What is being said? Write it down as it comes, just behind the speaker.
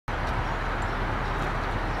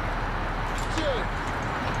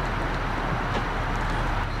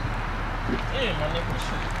Yeah, my nigga, this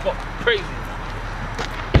shit fucking crazy.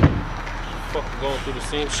 Fucking going through the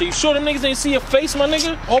same shit. You sure them niggas ain't see your face, my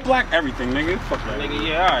nigga? All black everything, nigga. Fuck that. Nigga,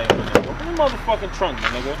 yeah, alright, my nigga. Open the motherfucking trunk, my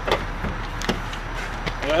nigga.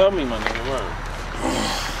 Yeah, help me, my nigga. Word.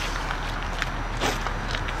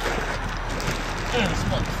 Man, this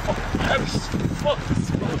motherfucker heavy as fuck. This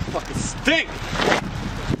motherfucker stink.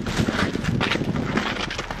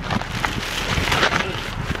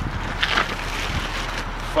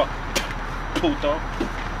 Fuck. Puto.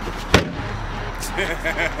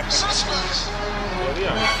 Suspects.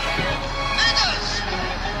 Yeah. Niggas.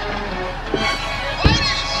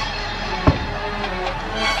 Ladies.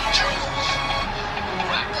 Jewels.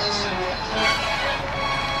 Rappers.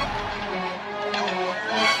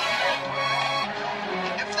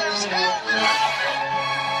 If there's hell below,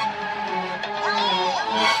 we're all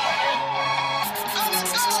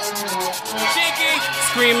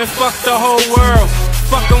Screaming, fuck the whole world.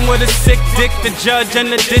 Fucking with a sick dick, the judge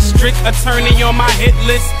and the district attorney on my hit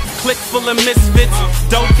list. Click full of misfits,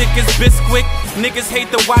 dope thick as Bisquick. Niggas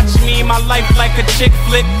hate to watch me, my life like a chick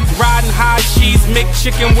flick. Riding high cheese,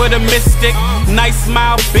 McChicken with a mystic. Nice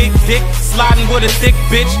smile, big dick, sliding with a thick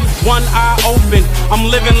bitch. One eye open,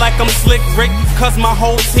 I'm living like I'm Slick Rick. Cause my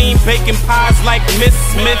whole team baking pies like Miss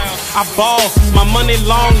Smith. I ball, my money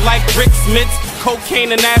long like Rick Smith's. Cocaine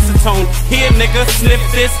and acetone, here nigga, sniff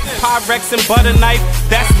this. Pyrex and butter knife,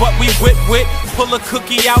 that's what we whip with. Pull a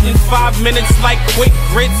cookie out in 5 minutes like quick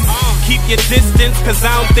grits. Keep your distance, cause I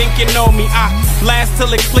don't think you know me. I blast till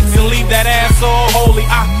it clicks and leave that ass all holy.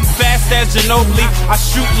 I fast as Ginobili, I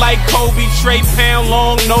shoot like Kobe. Trey Pound,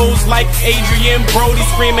 long nose like Adrian Brody.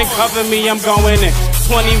 Screaming, cover me, I'm going in.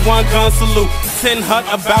 21 gun salute, 10 hut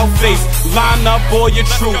about face. Line up all your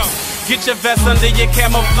troops. Get your vest under your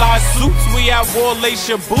camouflage suits. We out war, lace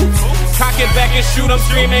your boots. Cock it back and shoot, I'm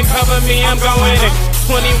screaming, cover me, I'm going in.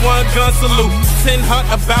 21 gun salute, 10 hunt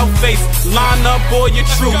about face. Line up all your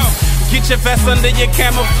troops. Get your vest under your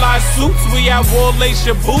camouflage suits. We out war, lace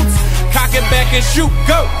your boots. Cock it back and shoot,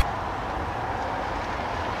 go!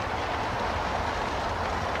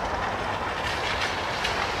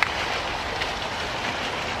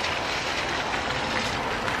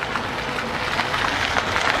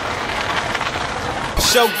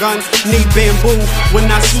 Shoguns, need bamboo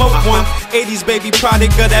when I smoke one. 80s baby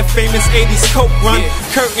product of that famous 80s coke run.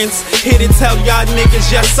 Curtains, here to tell y'all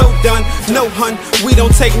niggas you're so done. No hun, we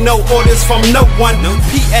don't take no orders from no one.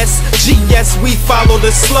 PSGS, we follow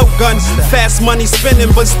the slogan. Fast money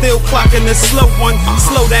spinning but still clocking the slow one.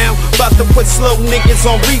 Slow down, about to put slow niggas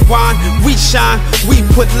on rewind. We shine, we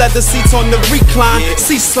put leather seats on the recline.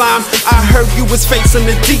 See slime, I heard you was facing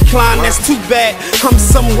the decline. That's too bad, I'm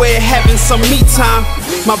somewhere having some me time.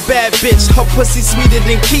 My bad bitch, her pussy sweeter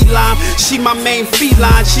than key lime. She my main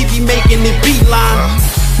feline, she be making it beeline.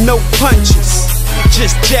 No punches,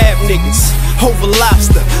 just jab niggas. Over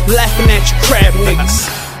lobster, laughing at you crab niggas.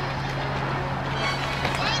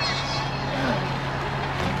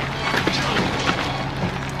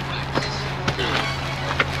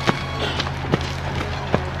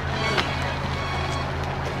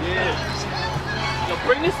 Yeah. Yo,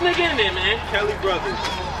 bring this nigga in there, man. Kelly Brothers.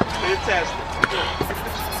 Fantastic.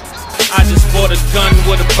 I just bought a gun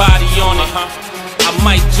with a body on it. I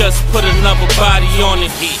might just put another body on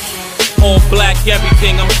it. All black,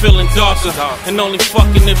 everything, I'm feeling darker. And only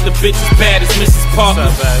fucking if the bitch is bad as Mrs. Parker.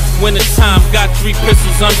 Wintertime, got 3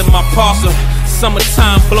 pistols under my Parker.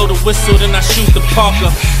 Summertime, blow the whistle, then I shoot the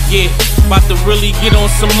Parker. Yeah, about to really get on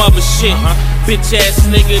some other shit. Bitch ass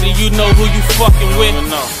nigga, do you know who you fucking with?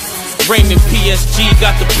 Raymond PSG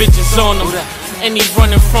got the bitches on them. And he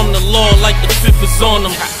running from the law like the 5th is on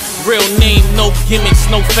him. Real name, no gimmicks,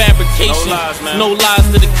 no fabrication. No lies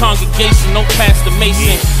to the congregation, no Pastor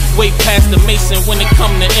Mason. Way past the Mason when it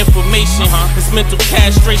come to information. This mental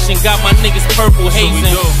castration got my niggas purple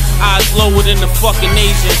hazing. Eyes lower than the fucking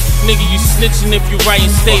Asian. Nigga, you snitching if you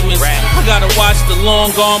writing statements. I gotta watch the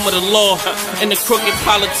long arm of the law. And the crooked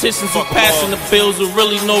politicians who passing the bills with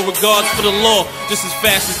really no regards for the law. Just as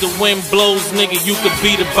fast as the wind blows, nigga, you could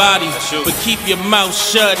beat a body. But keep your mouth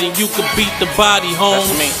shut and you could beat the body, home.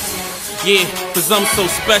 Yeah, cause I'm so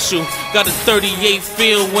special. Got a 38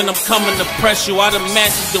 feel when I'm coming to press you. I done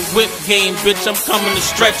mastered the whip game, bitch, I'm coming to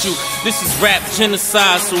stretch you. This is rap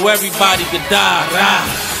genocide, so everybody could die.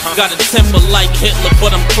 Got a temper like Hitler,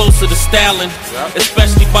 but I'm closer to Stalin.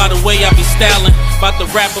 Especially by the way I be styling. About to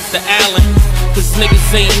wrap up the Allen. Cause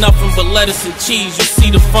niggas ain't nothing but lettuce and cheese. You see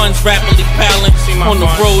the funds rapidly piling on the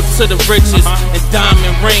road to the riches and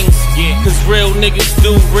diamond rings. Cause real niggas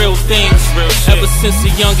do real things. Ever since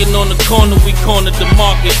a youngin' on the corner, we cornered the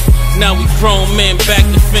market. Now we grown men back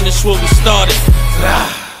to finish what we started.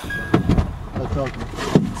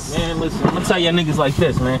 man. Listen, I'm gonna tell y'all niggas like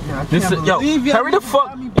this, man. Yo, hurry the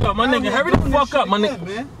fuck, yo, my nigga, hurry the fuck up, my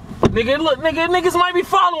nigga. Nigga, look, niggas might be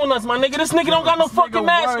following us, my nigga. This nigga don't got no fucking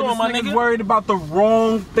mask on, my nigga. Worried about the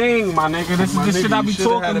wrong thing, my nigga. This is the shit I be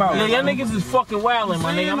talking about. Yeah, y'all niggas is fucking wildin',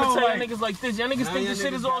 my nigga. I'm gonna tell y'all niggas like this. Y'all niggas think this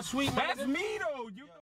shit is all sweet, man. That's me though.